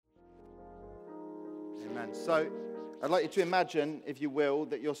Amen. So I'd like you to imagine, if you will,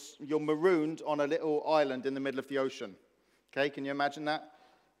 that you're marooned on a little island in the middle of the ocean. Okay, can you imagine that?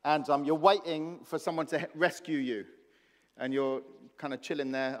 And you're waiting for someone to rescue you. And you're kind of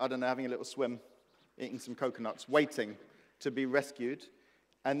chilling there, I don't know, having a little swim, eating some coconuts, waiting to be rescued.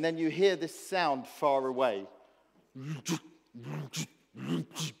 And then you hear this sound far away. And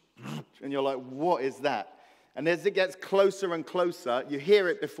you're like, what is that? And as it gets closer and closer, you hear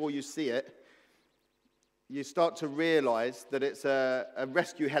it before you see it. You start to realize that it's a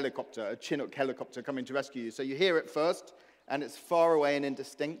rescue helicopter, a Chinook helicopter coming to rescue you. So you hear it first, and it's far away and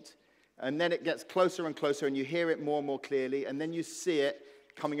indistinct. And then it gets closer and closer, and you hear it more and more clearly. And then you see it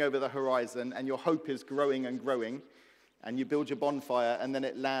coming over the horizon, and your hope is growing and growing. And you build your bonfire, and then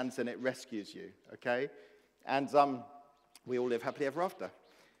it lands and it rescues you, okay? And we all live happily ever after.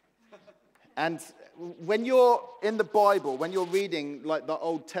 And when you're in the Bible, when you're reading like the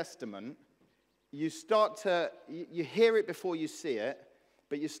Old Testament, you hear it before you see it,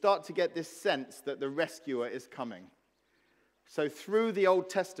 but you start to get this sense that the rescuer is coming. So through the Old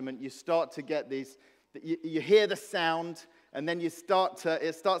Testament, you start to get these, you hear the sound, and then it starts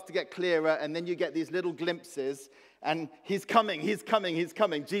to get clearer, and then you get these little glimpses, and he's coming, he's coming, he's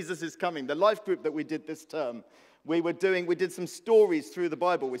coming, Jesus is coming. The life group that we did this term, we did some stories through the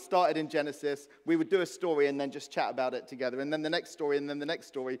Bible. We started in Genesis. We would do a story and then just chat about it together. And then the next story and then the next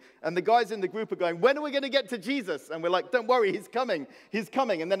story. And the guys in the group are going, when are we going to get to Jesus? And we're like, don't worry, he's coming. He's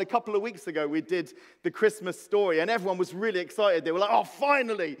coming. And then a couple of weeks ago, we did the Christmas story. And everyone was really excited. They were like, oh,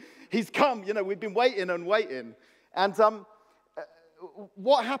 finally, he's come. You know, we've been waiting and waiting. And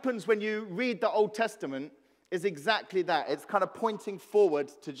what happens when you read the Old Testament is exactly that. It's kind of pointing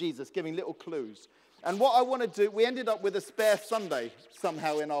forward to Jesus, giving little clues. And what I want to do, we ended up with a spare Sunday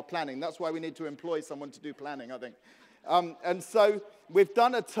somehow in our planning. That's why we need to employ someone to do planning, I think. And so we've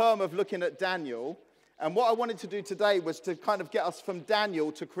done a term of looking at Daniel. And what I wanted to do today was to kind of get us from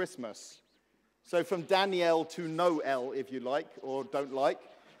Daniel to Christmas. So from Daniel to Noel, if you like, or don't like.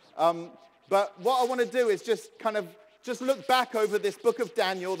 But what I want to do is just look back over this book of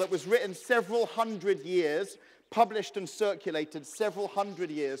Daniel that was written several hundred years, published and circulated several hundred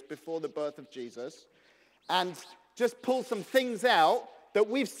years before the birth of Jesus, and just pull some things out that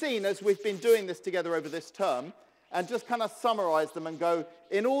we've seen as we've been doing this together over this term, and just kind of summarize them and go,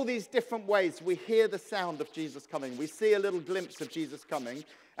 in all these different ways, we hear the sound of Jesus coming. We see a little glimpse of Jesus coming,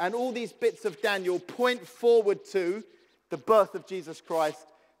 and all these bits of Daniel point forward to the birth of Jesus Christ,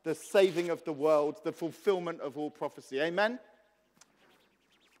 the saving of the world, the fulfillment of all prophecy. Amen?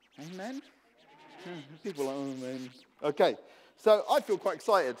 Amen? People are, oh, man. Okay, so I feel quite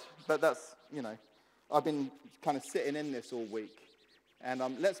excited, but that's, I've been kind of sitting in this all week. And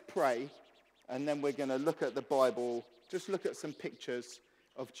let's pray, and then we're going to look at the Bible, just look at some pictures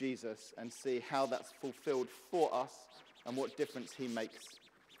of Jesus and see how that's fulfilled for us and what difference he makes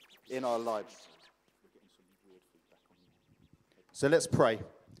in our lives. So let's pray.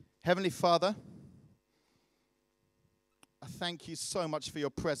 Heavenly Father, I thank you so much for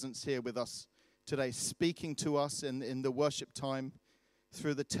your presence here with us today, speaking to us in the worship time,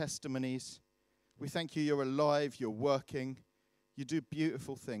 through the testimonies. We thank you, you're alive, you're working, you do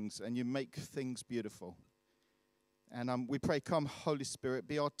beautiful things, and you make things beautiful. And we pray, come, Holy Spirit,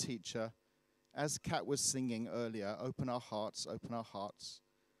 be our teacher. As Kat was singing earlier, open our hearts, open our hearts,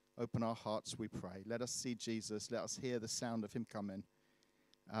 open our hearts, we pray. Let us see Jesus, let us hear the sound of him coming.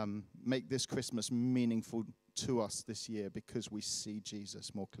 Make this Christmas meaningful to us this year because we see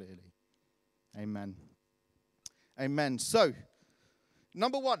Jesus more clearly. Amen. Amen. So,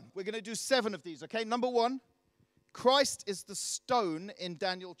 number one, we're going to do 7 of these, okay? Number 1, Christ is the stone in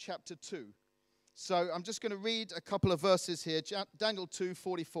Daniel chapter 2. So, I'm just going to read a couple of verses here. Daniel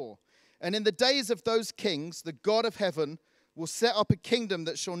 2:44. And in the days of those kings, the God of heaven will set up a kingdom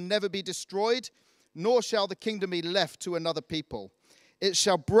that shall never be destroyed, nor shall the kingdom be left to another people. It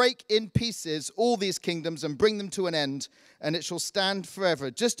shall break in pieces all these kingdoms and bring them to an end, and it shall stand forever.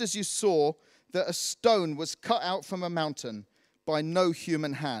 Just as you saw that a stone was cut out from a mountain by no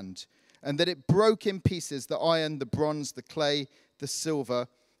human hand, and that it broke in pieces the iron, the bronze, the clay, the silver,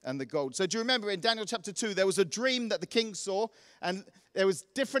 and the gold. So do you remember in Daniel chapter 2, there was a dream that the king saw, and there was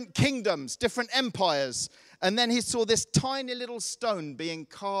different kingdoms, different empires, and then he saw this tiny little stone being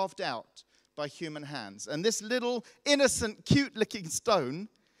carved out by human hands. And this little innocent, cute-looking stone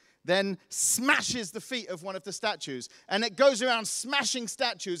then smashes the feet of one of the statues. And it goes around smashing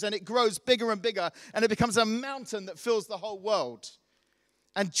statues, and it grows bigger and bigger, and it becomes a mountain that fills the whole world.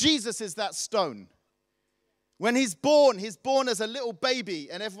 And Jesus is that stone. When he's born as a little baby,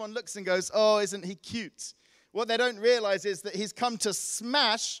 and everyone looks and goes, oh, isn't he cute? What they don't realize is that he's come to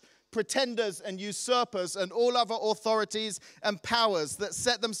smash pretenders and usurpers and all other authorities and powers that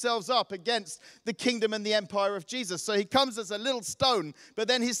set themselves up against the kingdom and the empire of Jesus. So he comes as a little stone, but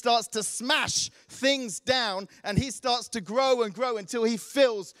then he starts to smash things down, and he starts to grow and grow until he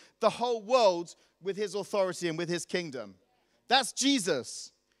fills the whole world with his authority and with his kingdom. That's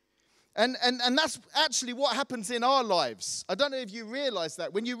Jesus. And that's actually what happens in our lives. I don't know if you realize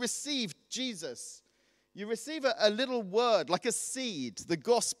that. When you receive Jesus, you receive a little word, like a seed, the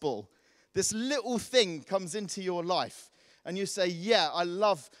gospel. This little thing comes into your life. And you say, yeah, I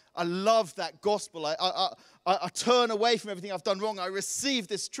love that gospel. I turn away from everything I've done wrong. I receive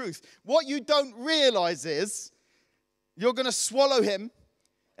this truth. What you don't realize is you're going to swallow him,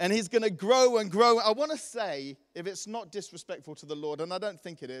 and he's going to grow and grow. I want to say, if it's not disrespectful to the Lord, and I don't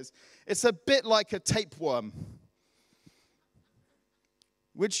think it is, it's a bit like a tapeworm,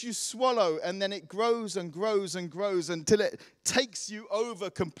 which you swallow, and then it grows and grows and grows until it takes you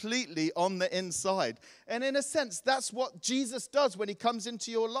over completely on the inside. And in a sense, that's what Jesus does when he comes into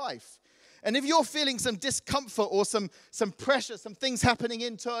your life. And if you're feeling some discomfort or some pressure, some things happening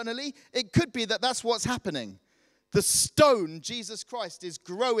internally, it could be that that's what's happening. The stone, Jesus Christ, is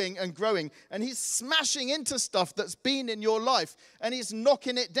growing and growing, and he's smashing into stuff that's been in your life, and he's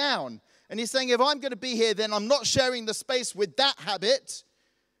knocking it down. And he's saying, if I'm going to be here, then I'm not sharing the space with that habit.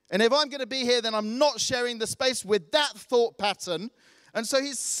 And if I'm going to be here, then I'm not sharing the space with that thought pattern. And so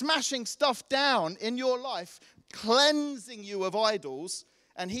he's smashing stuff down in your life, cleansing you of idols,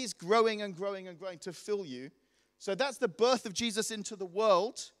 and he's growing and growing and growing to fill you. So that's the birth of Jesus into the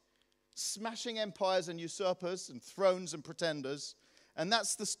world. Smashing empires and usurpers and thrones and pretenders. And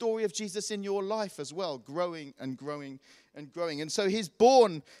that's the story of Jesus in your life as well, growing and growing and growing. And so he's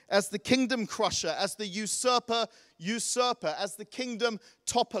born as the kingdom crusher, as the usurper, as the kingdom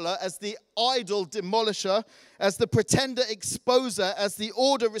toppler, as the idol demolisher, as the pretender exposer, as the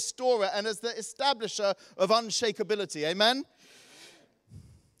order restorer, and as the establisher of unshakability. Amen?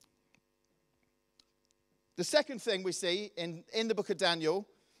 The second thing we see in the book of Daniel,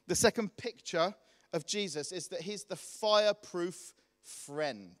 the second picture of Jesus, is that he's the fireproof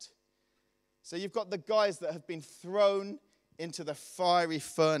friend. So you've got the guys that have been thrown into the fiery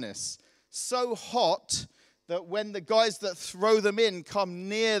furnace. So hot that when the guys that throw them in come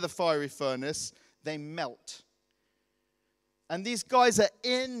near the fiery furnace, they melt. And these guys are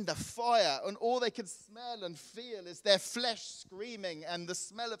in the fire, and all they can smell and feel is their flesh screaming and the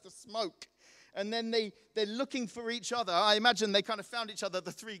smell of the smoke. And then they're looking for each other. I imagine they kind of found each other,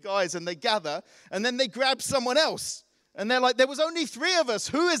 the three guys, and they gather. And then they grab someone else. And they're like, there was only three of us.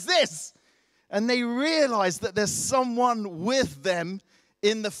 Who is this? And they realize that there's someone with them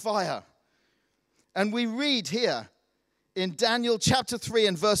in the fire. And we read here in Daniel chapter 3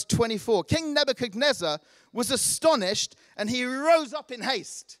 and verse 24, King Nebuchadnezzar was astonished, and he rose up in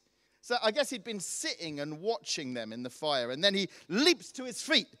haste. So I guess he'd been sitting and watching them in the fire. And then he leaps to his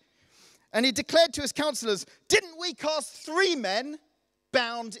feet. And he declared to his counselors, didn't we cast 3 men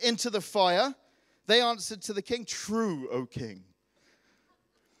bound into the fire? They answered to the king, true, O king.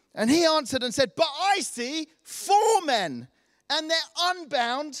 And he answered and said, but I see 4 men, and they're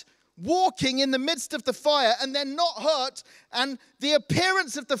unbound, walking in the midst of the fire, and they're not hurt. And the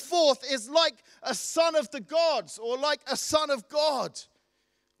appearance of the 4th is like a son of the gods, or like a son of God.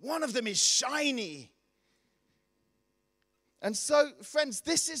 One of them is shiny. And so, friends,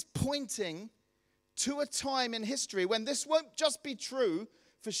 this is pointing to a time in history when this won't just be true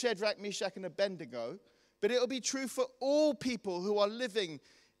for Shadrach, Meshach, and Abednego, but it'll be true for all people who are living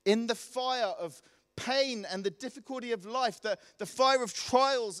in the fire of pain and the difficulty of life, the fire of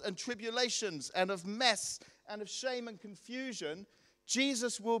trials and tribulations and of mess and of shame and confusion.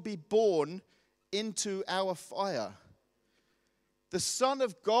 Jesus will be born into our fire. The Son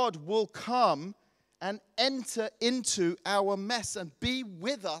of God will come and enter into our mess and be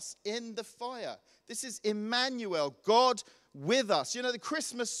with us in the fire. This is Emmanuel, God with us. You know, the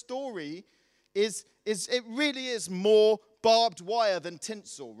Christmas story it really is more barbed wire than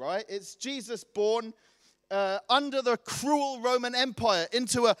tinsel, right? It's Jesus born under the cruel Roman Empire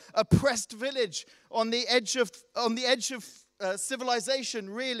into a oppressed village on the edge of civilization,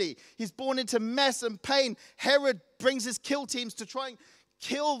 really. He's born into mess and pain. Herod brings his kill teams to try and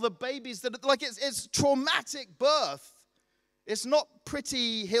kill the babies. It's traumatic birth. It's not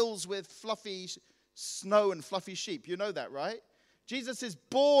pretty hills with fluffy snow and fluffy sheep. You know that, right? Jesus is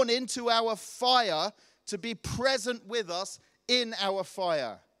born into our fire to be present with us in our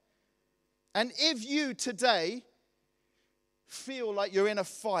fire. And if you today feel like you're in a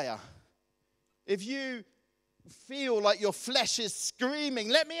fire, if you feel like your flesh is screaming,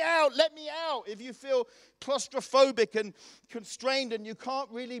 let me out, let me out. If you feel claustrophobic and constrained and you can't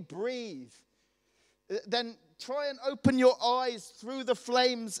really breathe, then try and open your eyes through the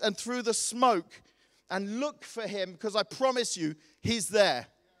flames and through the smoke and look for him, because I promise you, he's there.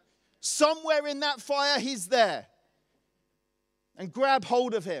 Somewhere in that fire, he's there. And grab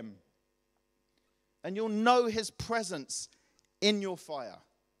hold of him. And you'll know his presence in your fire.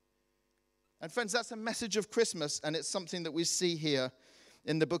 And friends, that's a message of Christmas, and it's something that we see here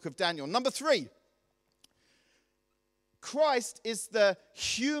in the book of Daniel. Number 3, Christ is the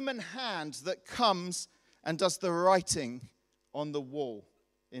human hand that comes and does the writing on the wall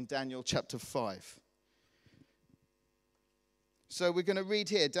in Daniel chapter 5. So we're going to read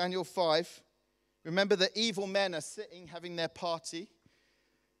here, Daniel 5. Remember, the evil men are sitting, having their party,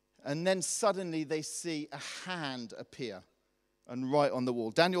 and then suddenly they see a hand appear and write on the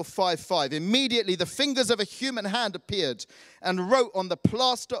wall. Daniel 5:5. Immediately the fingers of a human hand appeared and wrote on the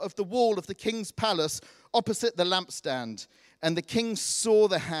plaster of the wall of the king's palace opposite the lampstand. And the king saw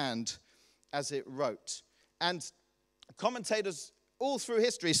the hand as it wrote. And commentators all through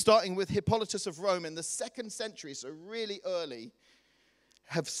history, starting with Hippolytus of Rome in the 2nd century, so really early,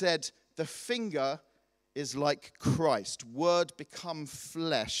 have said the finger is like Christ, word become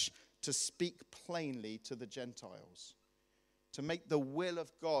flesh, to speak plainly to the Gentiles, to make the will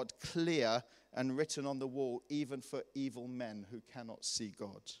of God clear and written on the wall, even for evil men who cannot see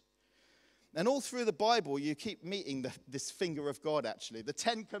God. And all through the Bible, you keep meeting this finger of God, actually. The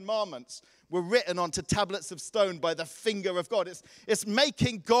 10 Commandments were written onto tablets of stone by the finger of God. It's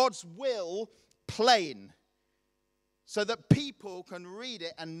making God's will plain so that people can read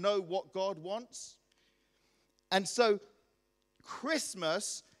it and know what God wants. And so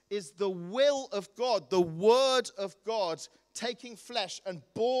Christmas is the will of God, the word of God taking flesh and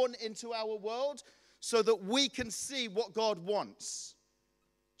born into our world so that we can see what God wants.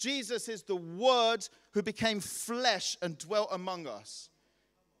 Jesus is the word who became flesh and dwelt among us.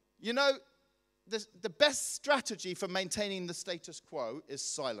 You know, the best strategy for maintaining the status quo is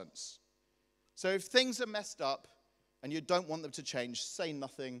silence. So if things are messed up and you don't want them to change, say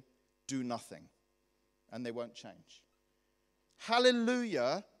nothing, do nothing, and they won't change.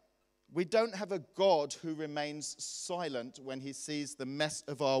 Hallelujah. We don't have a God who remains silent when he sees the mess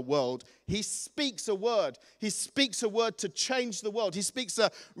of our world. He speaks a word. He speaks a word to change the world. He speaks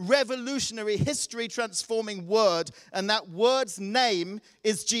a revolutionary, history-transforming word, and that word's name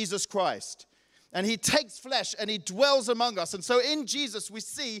is Jesus Christ. And he takes flesh and he dwells among us. And so in Jesus, we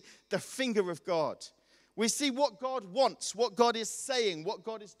see the finger of God. We see what God wants, what God is saying, what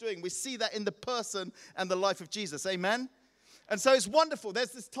God is doing. We see that in the person and the life of Jesus. Amen? And so it's wonderful.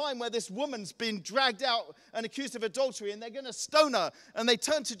 There's this time where this woman's been dragged out and accused of adultery, and they're going to stone her. And they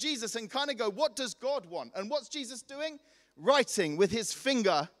turn to Jesus and kind of go, what does God want? And what's Jesus doing? Writing with his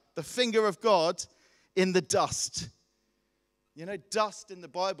finger, the finger of God, in the dust. You know, dust in the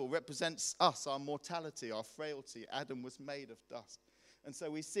Bible represents us, our mortality, our frailty. Adam was made of dust. And so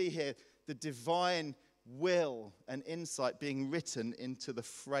we see here the divine will and insight being written into the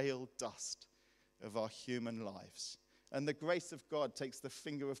frail dust of our human lives. And the grace of God takes the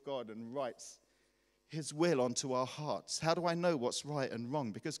finger of God and writes his will onto our hearts. How do I know what's right and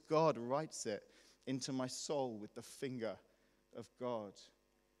wrong? Because God writes it into my soul with the finger of God.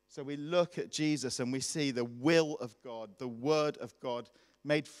 So we look at Jesus and we see the will of God, the word of God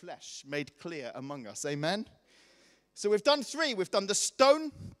made flesh, made clear among us. Amen? So we've done 3. We've done the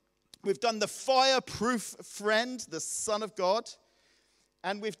stone. We've done the fireproof friend, the Son of God.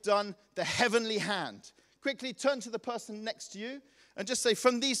 And we've done the heavenly hand. Quickly turn to the person next to you and just say,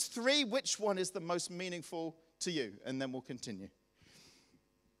 from these 3, which one is the most meaningful to you? And then we'll continue.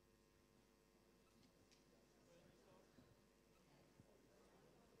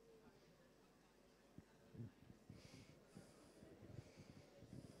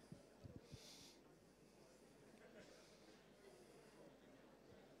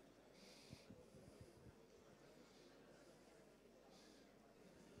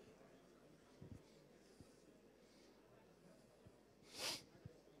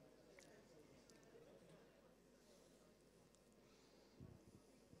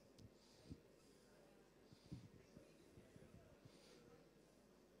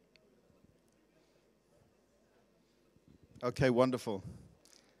 Okay, wonderful.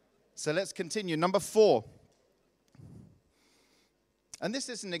 So let's continue. Number 4. And this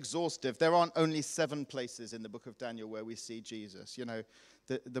isn't exhaustive. There aren't only 7 places in the book of Daniel where we see Jesus. You know,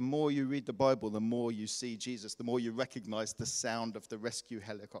 the more you read the Bible, the more you see Jesus, the more you recognize the sound of the rescue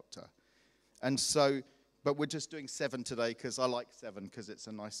helicopter. And so, but we're just doing 7 today because I like 7 because it's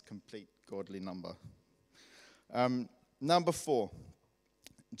a nice, complete, godly number. Number 4,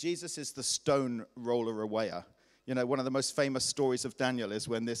 Jesus is the stone roller awayer. You know, one of the most famous stories of Daniel is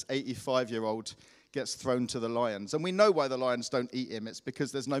when this 85-year-old gets thrown to the lions. And we know why the lions don't eat him. It's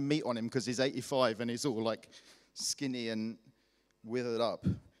because there's no meat on him because he's 85 and he's all like skinny and withered up.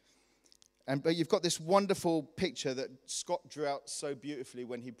 But you've got this wonderful picture that Scott drew out so beautifully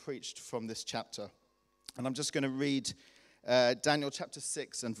when he preached from this chapter. And I'm just going to read Daniel chapter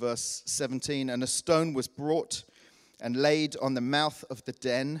 6 and verse 17. And a stone was brought and laid on the mouth of the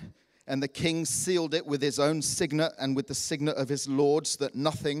den, and the king sealed it with his own signet and with the signet of his lords, that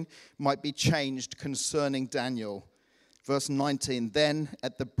nothing might be changed concerning Daniel. Verse 19, then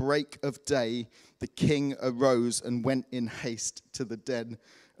at the break of day, the king arose and went in haste to the den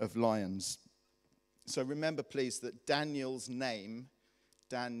of lions. So remember, please, that Daniel's name,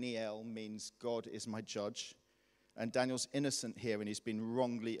 Daniel, means God is my judge. And Daniel's innocent here, and he's been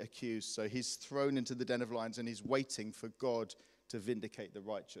wrongly accused. So he's thrown into the den of lions, and he's waiting for God to vindicate the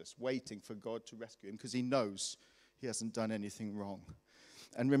righteous, waiting for God to rescue him, because he knows he hasn't done anything wrong.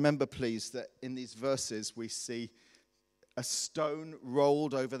 And remember, please, that in these verses we see a stone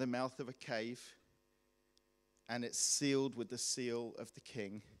rolled over the mouth of a cave, and it's sealed with the seal of the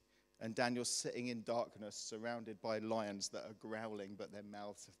king. And Daniel's sitting in darkness, surrounded by lions that are growling, but their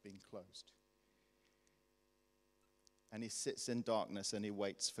mouths have been closed. And he sits in darkness and he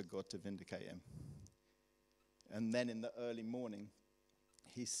waits for God to vindicate him. And then in the early morning,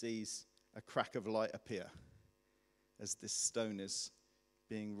 he sees a crack of light appear as this stone is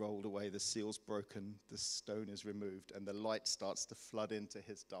being rolled away. The seal's broken, the stone is removed, and the light starts to flood into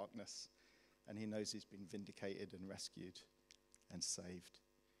his darkness. And he knows he's been vindicated and rescued and saved.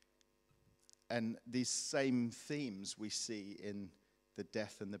 And these same themes we see in the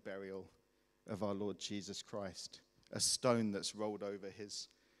death and the burial of our Lord Jesus Christ. A stone that's rolled over his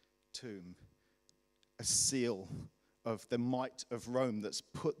tomb. A seal of the might of Rome that's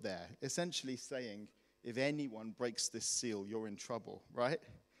put there. Essentially saying, if anyone breaks this seal, you're in trouble, right?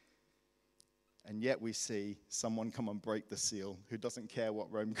 And yet we see someone come and break the seal who doesn't care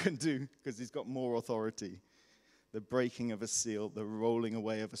what Rome can do because he's got more authority. The breaking of a seal, the rolling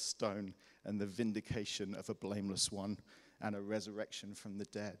away of a stone, and the vindication of a blameless one, and a resurrection from the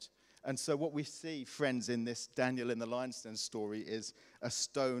dead. And so what we see, friends, in this Daniel in the lion's den story is a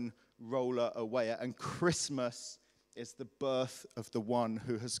stone roller away. And Christmas is the birth of the one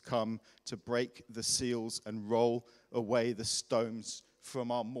who has come to break the seals and roll away the stones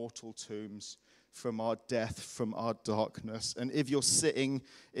from our mortal tombs, from our death, from our darkness. And if you're sitting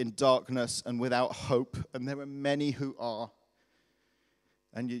in darkness and without hope, and there are many who are,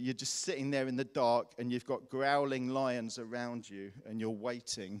 and you're just sitting there in the dark and you've got growling lions around you and you're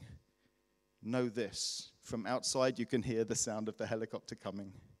waiting, know this, from outside you can hear the sound of the helicopter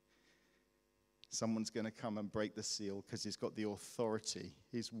coming. Someone's going to come and break the seal because he's got the authority.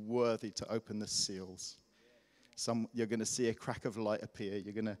 He's worthy to open the seals. You're going to see a crack of light appear.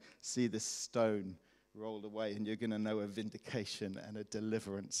 You're going to see this stone rolled away, and you're going to know a vindication and a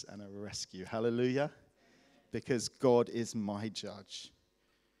deliverance and a rescue. Hallelujah. Because God is my judge.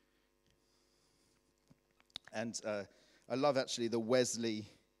 And I love actually the Wesley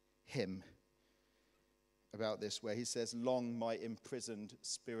hymn about this, where he says, long my imprisoned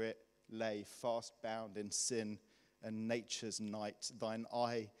spirit lay fast bound in sin and nature's night. Thine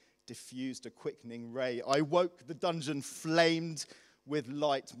eye diffused a quickening ray. I woke, the dungeon flamed with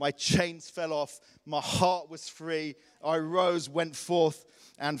light. My chains fell off, my heart was free. I rose, went forth,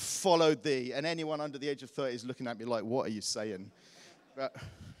 and followed thee. And anyone under the age of 30 is looking at me like, what are you saying? But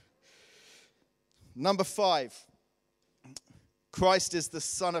number 5, Christ is the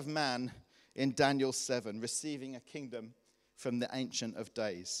Son of Man in Daniel 7, receiving a kingdom from the Ancient of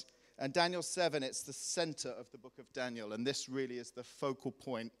Days. And Daniel 7, it's the center of the book of Daniel, and this really is the focal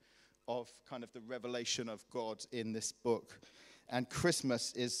point of kind of the revelation of God in this book. And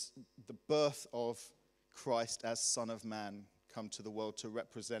Christmas is the birth of Christ as Son of Man come to the world to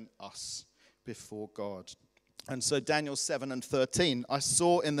represent us before God. And so Daniel 7 and 13, I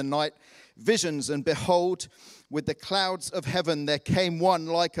saw in the night visions, and behold, with the clouds of heaven there came one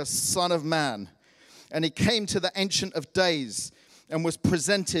like a son of man. And he came to the Ancient of Days and was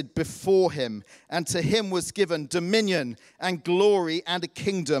presented before him. And to him was given dominion and glory and a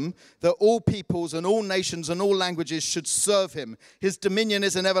kingdom, that all peoples and all nations and all languages should serve him. His dominion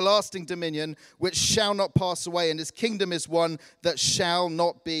is an everlasting dominion which shall not pass away, and his kingdom is one that shall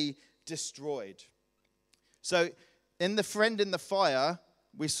not be destroyed. So in The Friend in the Fire,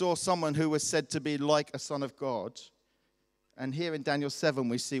 we saw someone who was said to be like a son of God. And here in Daniel 7,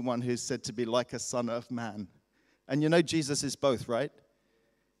 we see one who's said to be like a son of man. And you know Jesus is both, right?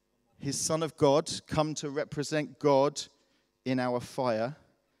 his Son of God, come to represent God in our fire,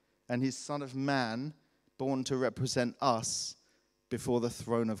 and his Son of Man, born to represent us before the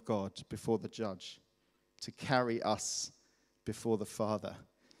throne of God, before the judge, to carry us before the Father.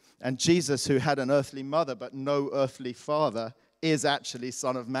 And Jesus, who had an earthly mother but no earthly father, is actually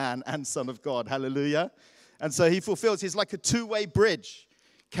Son of Man and Son of God. Hallelujah. And so he fulfills, he's like a two-way bridge,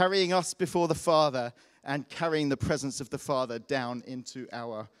 carrying us before the Father and carrying the presence of the Father down into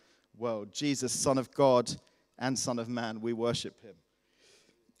our world. Jesus, Son of God and Son of Man, we worship him.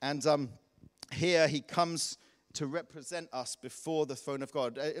 And here he comes to represent us before the throne of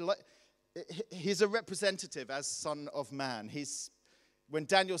God. He's a representative as Son of Man. When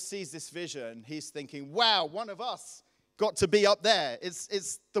Daniel sees this vision, he's thinking, wow, one of us got to be up there.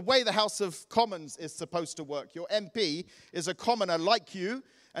 It's the way the House of Commons is supposed to work. Your MP is a commoner like you,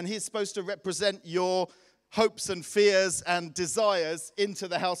 and he's supposed to represent your hopes and fears and desires into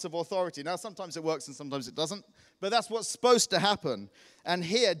the House of Authority. Now, sometimes it works and sometimes it doesn't, but that's what's supposed to happen. And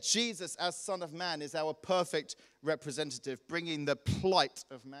here, Jesus, as Son of Man, is our perfect representative, bringing the plight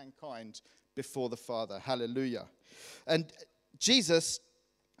of mankind before the Father. Hallelujah. And Jesus,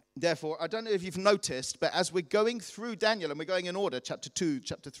 therefore, I don't know if you've noticed, but as we're going through Daniel, and we're going in order, chapter 2,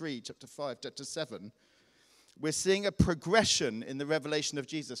 chapter 3, chapter 5, chapter 7, we're seeing a progression in the revelation of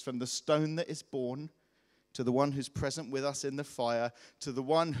Jesus from the stone that is born to the one who's present with us in the fire, to the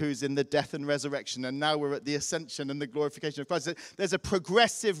one who's in the death and resurrection, and now we're at the ascension and the glorification of Christ. There's a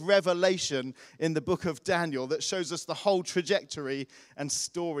progressive revelation in the book of Daniel that shows us the whole trajectory and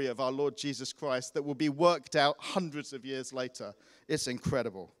story of our Lord Jesus Christ that will be worked out hundreds of years later. It's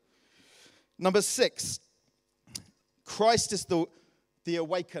incredible. Number 6, Christ is the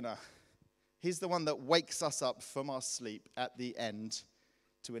awakener. He's the one that wakes us up from our sleep at the end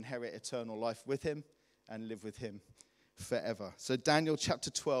to inherit eternal life with him and live with him forever. So Daniel chapter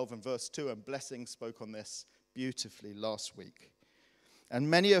 12 and verse 2, and Blessing spoke on this beautifully last week. And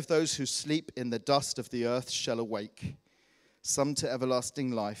many of those who sleep in the dust of the earth shall awake, some to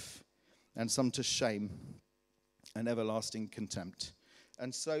everlasting life, and some to shame and everlasting contempt.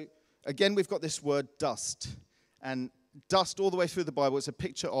 And so, again, we've got this word dust. And dust all the way through the Bible is a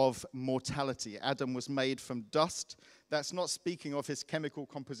picture of mortality. Adam was made from dust. That's not speaking of his chemical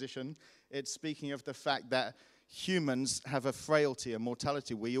composition. It's speaking of the fact that humans have a frailty, a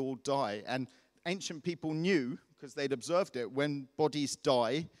mortality. We all die. And ancient people knew, because they'd observed it, when bodies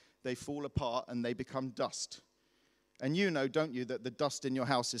die, they fall apart and they become dust. And you know, don't you, that the dust in your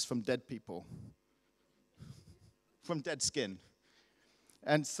house is from dead people, from dead skin.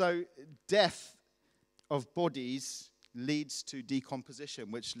 And so death of bodies leads to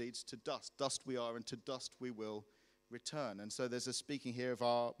decomposition, which leads to dust. Dust we are, and to dust we will return. And so there's a speaking here of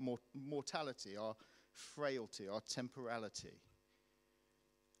our mortality, our frailty, our temporality.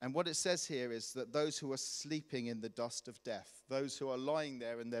 And what it says here is that those who are sleeping in the dust of death, those who are lying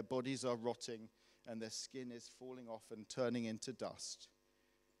there and their bodies are rotting and their skin is falling off and turning into dust,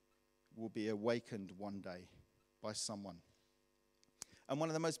 will be awakened one day by someone. And one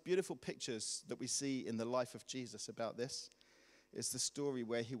of the most beautiful pictures that we see in the life of Jesus about this is the story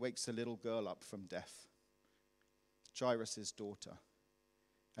where he wakes a little girl up from death, Jairus' daughter.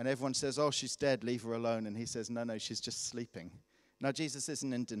 And everyone says, oh, she's dead, leave her alone. And he says, no, she's just sleeping. Now, Jesus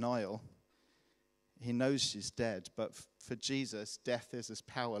isn't in denial. He knows she's dead. But for Jesus, death is as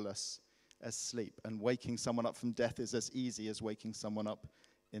powerless as sleep. And waking someone up from death is as easy as waking someone up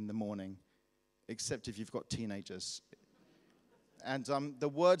in the morning, except if you've got teenagers. And the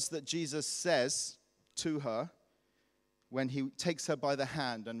words that Jesus says to her when he takes her by the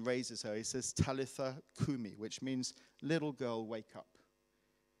hand and raises her, he says, Talitha Kumi, which means, little girl, wake up.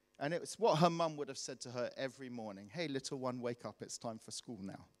 And it's what her mum would have said to her every morning. Hey, little one, wake up. It's time for school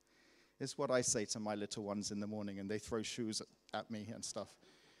now. It's what I say to my little ones in the morning, and they throw shoes at me and stuff.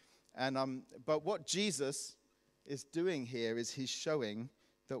 And but what Jesus is doing here is he's showing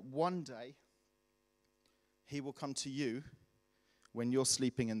that one day he will come to you when you're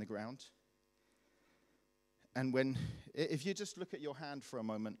sleeping in the ground. And if you just look at your hand for a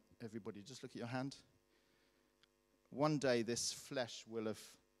moment, everybody, just look at your hand. One day this flesh will have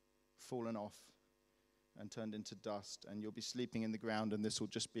fallen off and turned into dust, and you'll be sleeping in the ground, and this will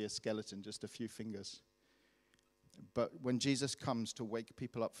just be a skeleton, just a few fingers. But when Jesus comes to wake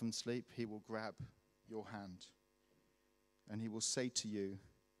people up from sleep, he will grab your hand, and he will say to you,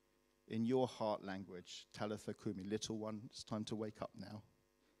 in your heart language, Talitha Kumi, little one, it's time to wake up now.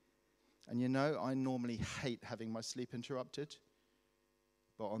 And you know, I normally hate having my sleep interrupted,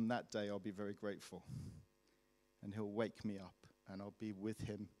 but on that day I'll be very grateful. And he'll wake me up, and I'll be with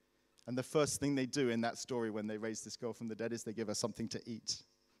him. And the first thing they do in that story when they raise this girl from the dead is they give her something to eat.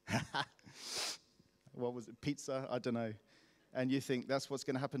 What was it? Pizza? I don't know. And you think that's what's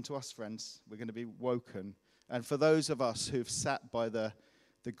going to happen to us, friends. We're going to be woken. And for those of us who've sat by the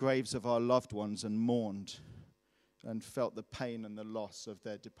graves of our loved ones and mourned and felt the pain and the loss of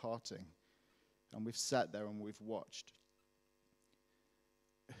their departing, and we've sat there and we've watched,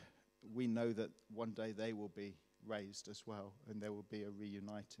 we know that one day they will be raised as well, and there will be a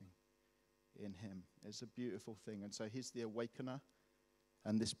reuniting in him. It's a beautiful thing. And so he's the awakener.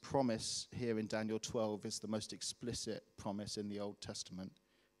 And this promise here in Daniel 12 is the most explicit promise in the Old Testament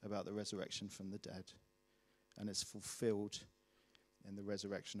about the resurrection from the dead. And it's fulfilled in the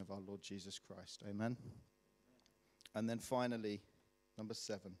resurrection of our Lord Jesus Christ. Amen. And then finally, number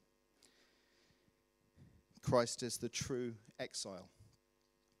 7. Christ is the true exile.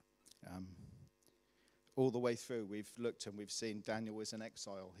 All the way through, we've looked and we've seen Daniel is in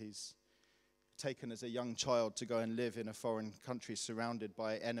exile. He's taken as a young child to go and live in a foreign country surrounded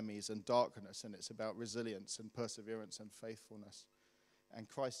by enemies and darkness, and it's about resilience and perseverance and faithfulness. And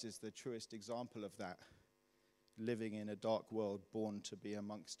Christ is the truest example of that, living in a dark world, born to be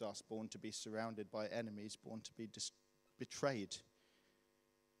amongst us, born to be surrounded by enemies, born to be betrayed.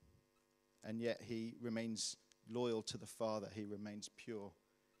 And yet he remains loyal to the Father. He remains pure.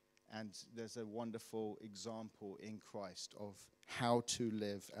 And there's a wonderful example in Christ of how to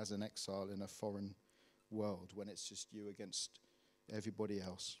live as an exile in a foreign world when it's just you against everybody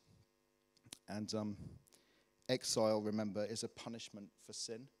else. And exile, remember, is a punishment for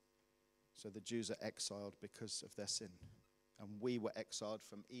sin. So the Jews are exiled because of their sin. And we were exiled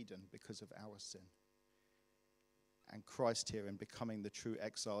from Eden because of our sin. And Christ here, in becoming the true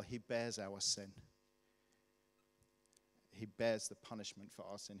exile, he bears our sin. He bears the punishment for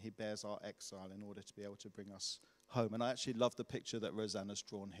our sin. He bears our exile in order to be able to bring us home. And I actually love the picture that Rosanna's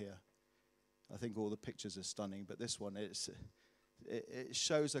drawn here. I think all the pictures are stunning, but this one, it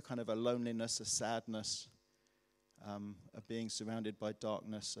shows a kind of a loneliness, a sadness, of being surrounded by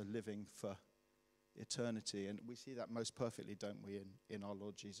darkness, a living for eternity. And we see that most perfectly, don't we, in our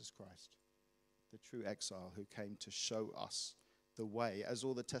Lord Jesus Christ, the true exile who came to show us the way, as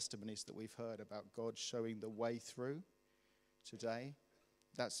all the testimonies that we've heard about God showing the way through today.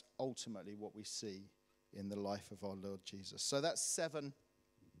 That's ultimately what we see in the life of our Lord Jesus. So that's seven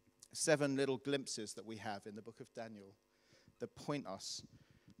little glimpses that we have in the book of Daniel that point us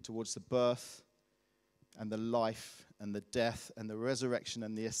towards the birth and the life and the death and the resurrection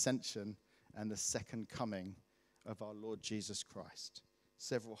and the ascension and the second coming of our Lord Jesus Christ,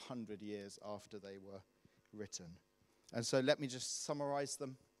 several hundred years after they were written. And so let me just summarize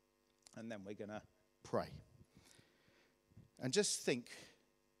them, and then we're going to pray. And just think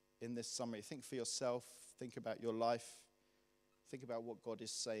in this summary, think for yourself, think about your life, think about what God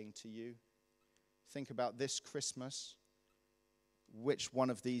is saying to you. Think about this Christmas, which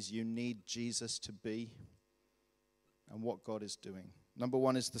one of these you need Jesus to be, and what God is doing. Number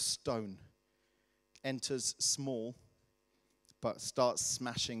 1 is the stone. Enters small, but starts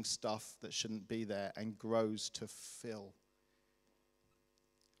smashing stuff that shouldn't be there and grows to fill.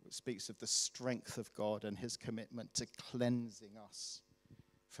 It speaks of the strength of God and his commitment to cleansing us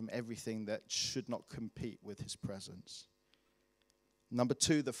from everything that should not compete with his presence. Number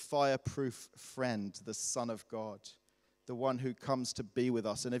 2, the fireproof friend, the Son of God, the one who comes to be with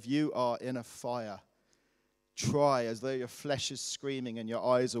us. And if you are in a fire, try, as though your flesh is screaming and your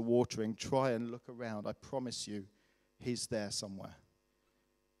eyes are watering, try and look around. I promise you, he's there somewhere.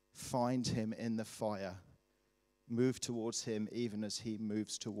 Find him in the fire. Move towards him even as he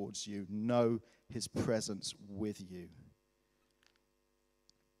moves towards you. Know his presence with you.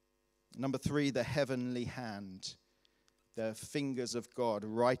 Number 3, the heavenly hand. The fingers of God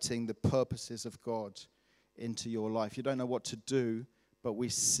writing the purposes of God into your life. You don't know what to do, but we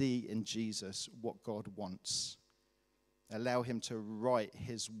see in Jesus what God wants. Allow him to write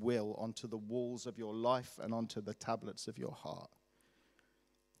his will onto the walls of your life and onto the tablets of your heart.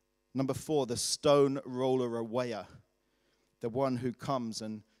 Number 4, the stone roller awayer, the one who comes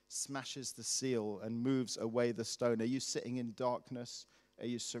and smashes the seal and moves away the stone. Are you sitting in darkness? Are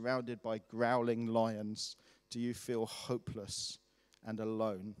you surrounded by growling lions? Do you feel hopeless and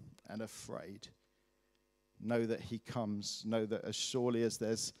alone and afraid? Know that he comes. Know that as surely as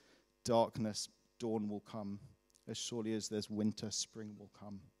there's darkness, dawn will come. As surely as there's winter, spring will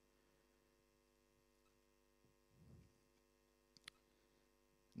come.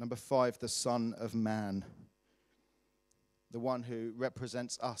 Number 5, the Son of Man. The one who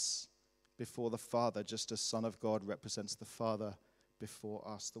represents us before the Father, just as Son of God represents the Father before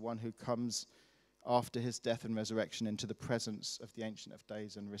us. The one who comes after his death and resurrection into the presence of the Ancient of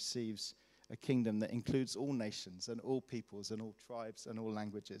Days and receives a kingdom that includes all nations and all peoples and all tribes and all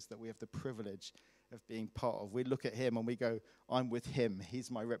languages, that we have the privilege of being part of. We look at him and we go, I'm with him.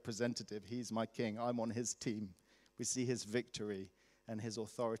 He's my representative. He's my king. I'm on his team. We see his victory and his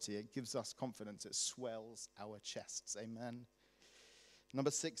authority. It gives us confidence. It swells our chests. Amen.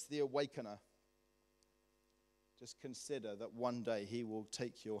 Number 6, the awakener. Just consider that one day he will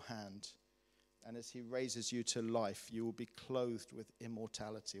take your hand, and as he raises you to life, you will be clothed with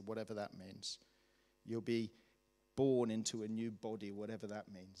immortality, whatever that means. You'll be born into a new body, whatever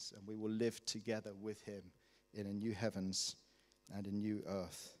that means, and we will live together with him in a new heavens and a new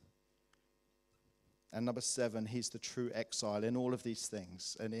earth. And number 7, he's the true exile in all of these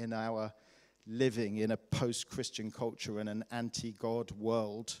things, and in our living in a post-Christian culture and an anti-God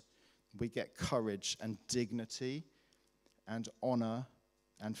world, we get courage and dignity and honor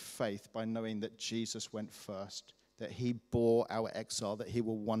and faith by knowing that Jesus went first, that he bore our exile, that he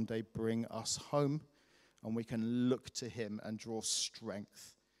will one day bring us home, and we can look to him and draw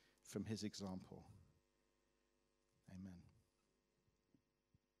strength from his example.